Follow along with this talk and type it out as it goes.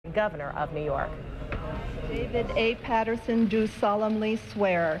Governor of New York. David A. Paterson, do solemnly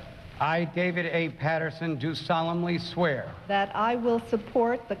swear I, David A. Paterson, do solemnly swear that I will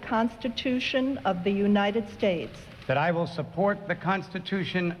support the Constitution of the United States that I will support the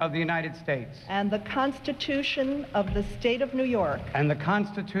Constitution of the United States and the Constitution of the State of New York, and the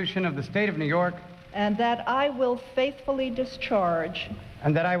Constitution of the State of New York, and that I will faithfully discharge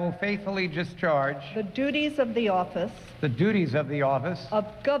the duties of the office of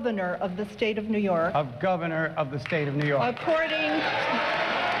Governor of the State of New York according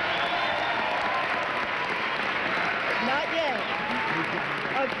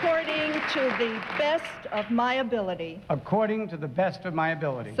to the best of my ability. According to the best of my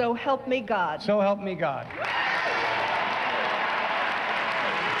ability. So help me God. So help me God.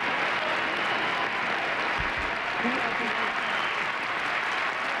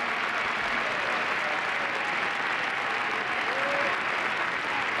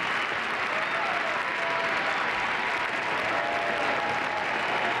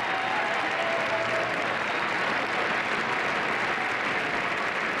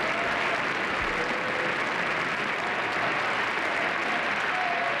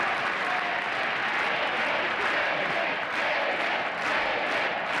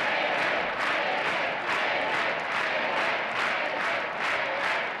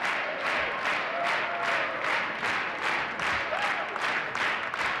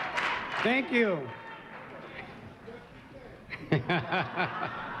 Thank you.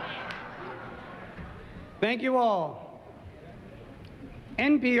 Thank you all.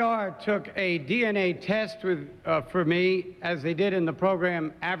 NPR took a DNA test for me, as they did in the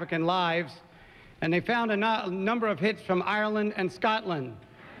program African Lives, and they found a number of hits from Ireland and Scotland.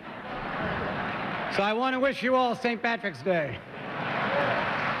 So I want to wish you all St. Patrick's Day.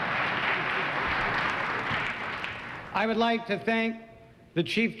 I would like to thank the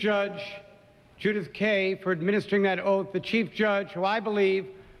Chief Judge, Judith Kaye, for administering that oath. The Chief Judge, who I believe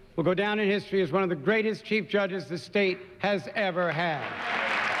will go down in history as one of the greatest Chief Judges the state has ever had.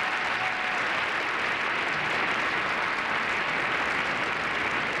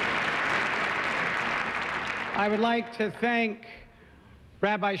 I would like to thank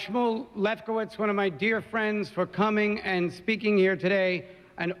Rabbi Shmuel Lefkowitz, one of my dear friends, for coming and speaking here today,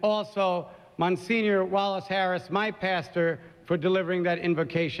 and also Monsignor Wallace Harris, my pastor, for delivering that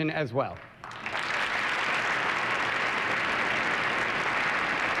invocation as well.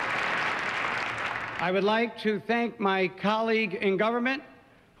 I would like to thank my colleague in government,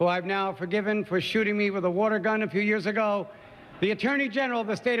 who I've now forgiven for shooting me with a water gun a few years ago, the Attorney General of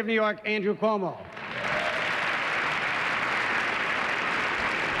the State of New York, Andrew Cuomo.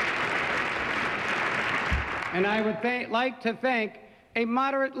 And I would like to thank a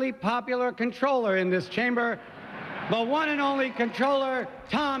moderately popular controller in this chamber, the one and only controller,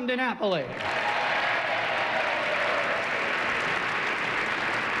 Tom DiNapoli.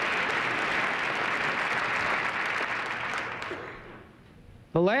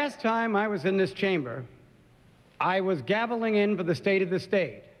 The last time I was in this chamber, I was gaveling in for the State of the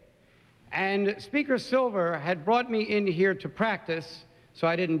State. And Speaker Silver had brought me in here to practice so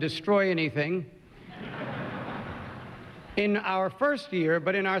I didn't destroy anything in our first year,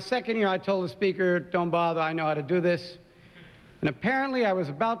 but in our second year, I told the Speaker, don't bother, I know how to do this. And apparently, I was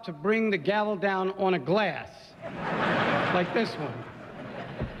about to bring the gavel down on a glass, like this one.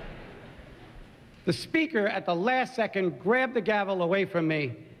 The Speaker, at the last second, grabbed the gavel away from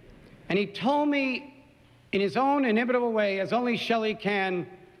me, and he told me, in his own inimitable way, as only Shelley can,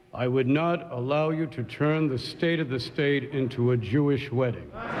 I would not allow you to turn the State of the State into a Jewish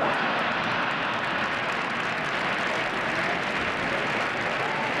wedding.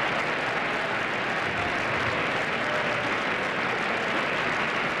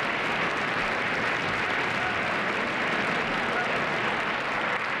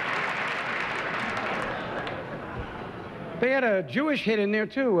 They had a Jewish hit in there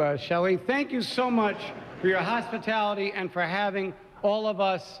too, Shelley. Thank you so much for your hospitality and for having all of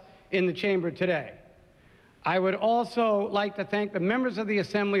us in the chamber today. I would also like to thank the members of the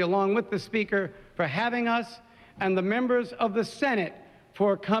Assembly, along with the Speaker, for having us, and the members of the Senate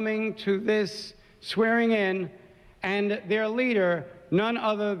for coming to this swearing in, and their leader, none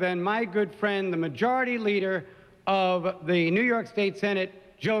other than my good friend, the Majority Leader of the New York State Senate,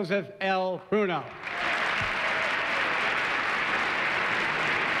 Joseph L. Bruno.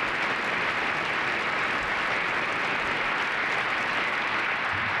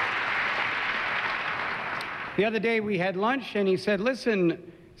 The other day we had lunch, and he said,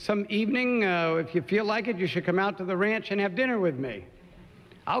 listen, some evening, if you feel like it, you should come out to the ranch and have dinner with me.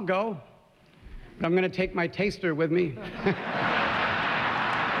 I'll go, but I'm going to take my taster with me.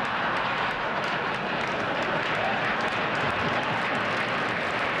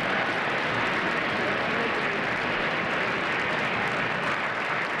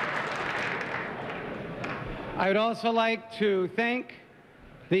 I would also like to thank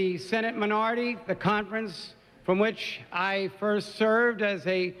the Senate minority, the conference from which I first served as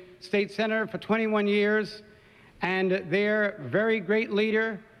a state senator for 21 years, and their very great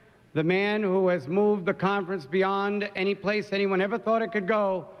leader, the man who has moved the conference beyond any place anyone ever thought it could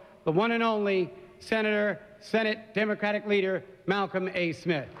go, the one and only Senate Democratic leader, Malcolm A.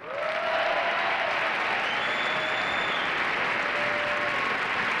 Smith.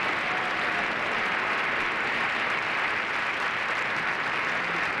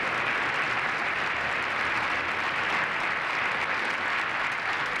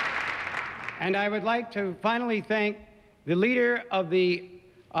 And I would like to finally thank the leader of the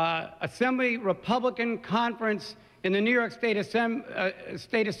Assembly Republican Conference in the New York State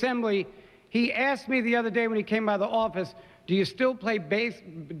Assembly. He asked me the other day when he came by the office, do you still play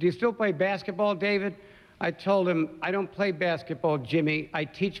basketball, David? I told him, I don't play basketball, Jimmy. I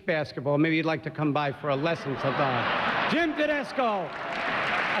teach basketball. Maybe you'd like to come by for a lesson sometime. Jim Tedesco,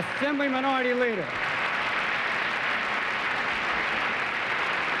 Assembly Minority Leader.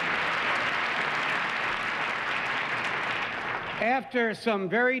 After some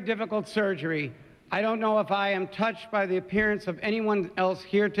very difficult surgery, I don't know if I am touched by the appearance of anyone else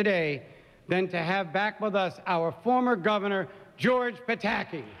here today than to have back with us our former governor, George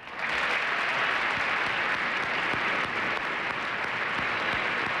Pataki.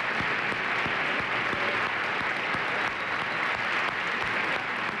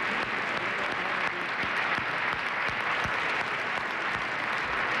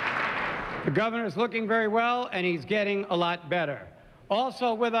 The governor is looking very well, and he's getting a lot better.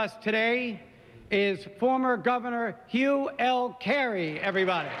 Also with us today is former Governor Hugh L. Carey,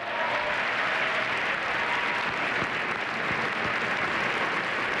 everybody.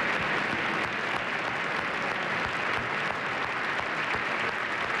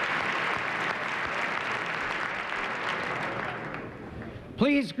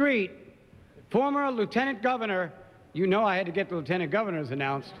 Please greet former Lieutenant Governor, you know I had to get the Lieutenant Governors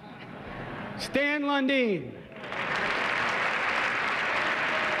announced, Stan Lundeen.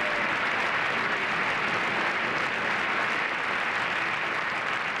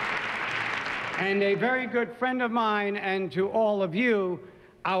 And a very good friend of mine, and to all of you,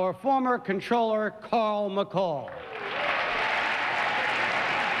 our former Controller, Carl McCall.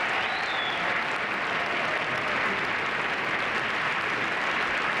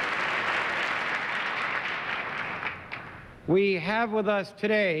 We have with us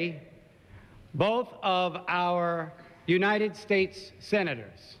today both of our United States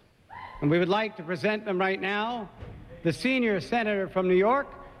Senators. And we would like to present them right now, the senior senator from New York,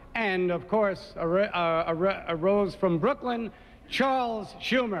 and of course, a rose from Brooklyn, Charles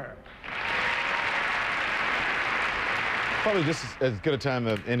Schumer. Probably just as good a time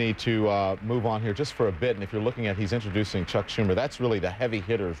as any to move on here just for a bit. And if you're looking at, he's introducing Chuck Schumer. That's really the heavy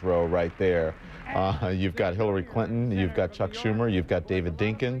hitters row right there. You've got Hillary Clinton, you've got Chuck Schumer, you've got David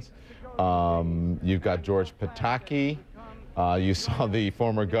Dinkins, you've got George Pataki. You saw the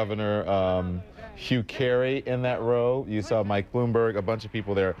former governor Hugh Carey in that row. You saw Mike Bloomberg, a bunch of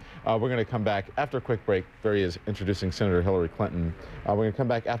people there. We're going to come back after a quick break. Barry is introducing Senator Hillary Clinton. We're going to come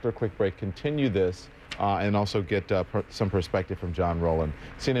back after a quick break, continue this, and also get some perspective from John Rowland.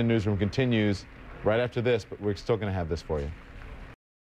 CNN Newsroom continues right after this, but we're still going to have this for you.